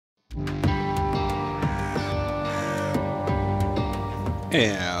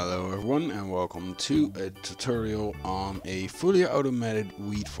Hello everyone and welcome to a tutorial on a fully automated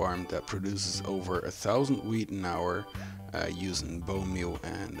wheat farm that produces over 1,000 wheat an hour using bone meal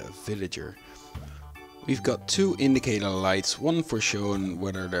and a villager. We've got two indicator lights, one for showing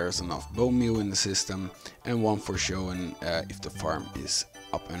whether there's enough bone meal in the system and one for showing if the farm is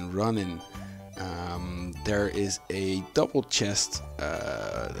up and running. There is a double chest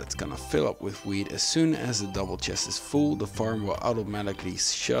that's gonna fill up with wheat. As soon as the double chest is full, the farm will automatically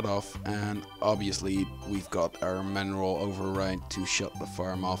shut off, and obviously we've got our manual override to shut the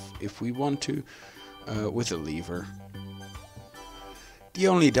farm off if we want to with a lever. The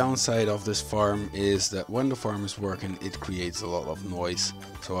only downside of this farm is that when the farm is working it creates a lot of noise,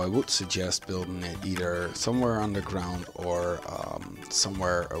 so I would suggest building it either somewhere underground or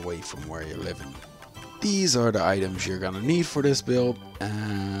somewhere away from where you're living. These are the items you're gonna need for this build,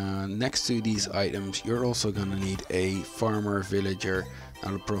 and next to these items you're also gonna need a farmer villager.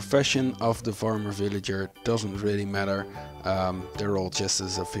 Now the profession of the farmer villager doesn't really matter, they're all just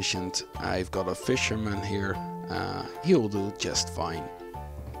as efficient. I've got a fisherman here, he'll do just fine.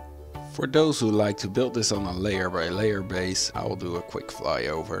 For those who like to build this on a layer by layer base, I will do a quick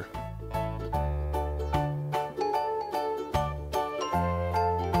flyover.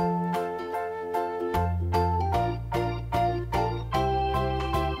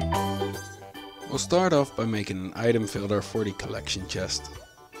 We'll start off by making an item filter for the collection chest.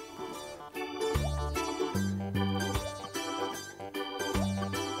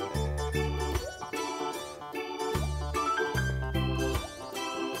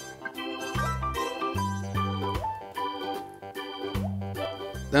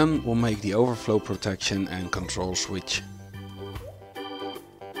 Then we'll make the overflow protection and control switch.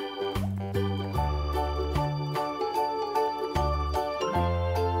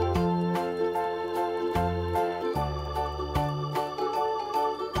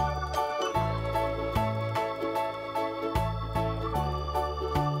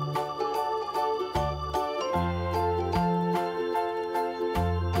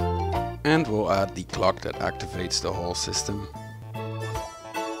 And we'll add the clock that activates the whole system.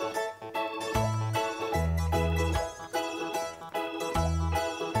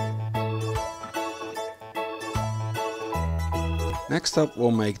 Next up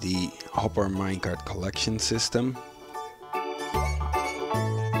we'll make the hopper minecart collection system.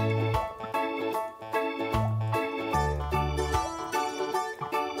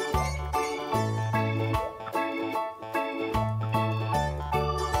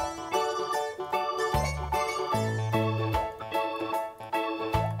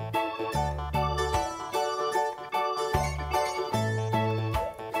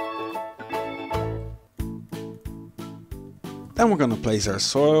 Then we're going to place our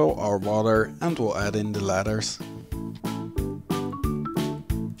soil, our water, and we'll add in the ladders.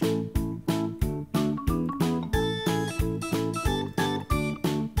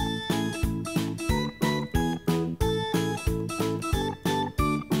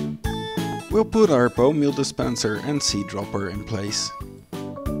 We'll put our bone meal dispenser and seed dropper in place.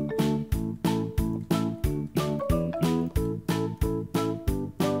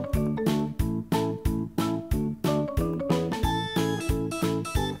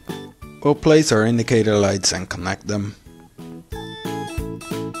 We'll place our indicator lights and connect them.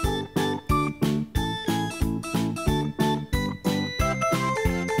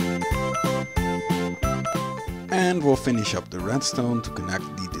 And we'll finish up the redstone to connect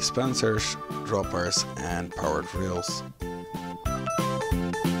the dispensers, droppers and powered rails.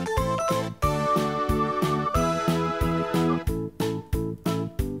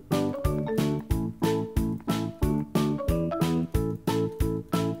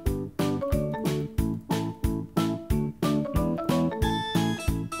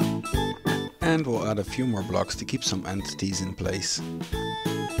 And we'll add a few more blocks to keep some entities in place.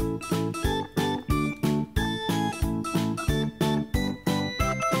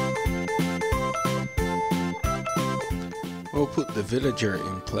 We'll put the villager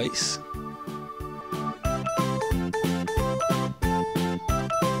in place.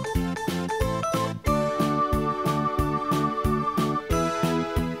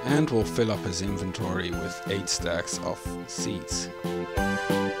 And we'll fill up his inventory with 8 stacks of seeds.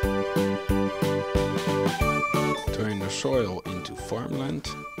 Turn the soil into farmland,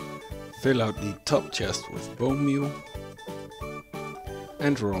 fill out the top chest with bone meal,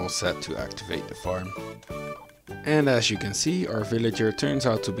 and we're all set to activate the farm. And as you can see, our villager turns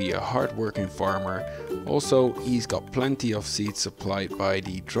out to be a hard-working farmer. Also, he's got plenty of seeds supplied by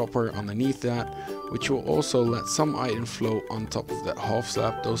the dropper underneath that, which will also let some item flow on top of that half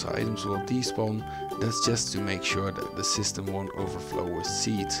slab. Those items will despawn. That's just to make sure that the system won't overflow with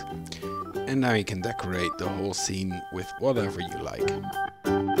seeds. And now you can decorate the whole scene with whatever you like.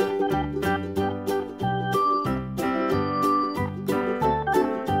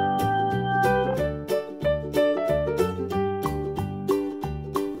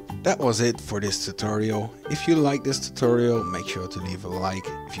 That was it for this tutorial. If you like this tutorial, make sure to leave a like.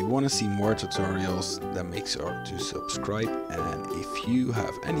 If you want to see more tutorials, then make sure to subscribe. And if you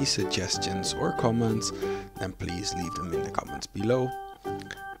have any suggestions or comments, then please leave them in the comments below.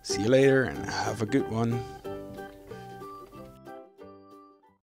 See you later and have a good one.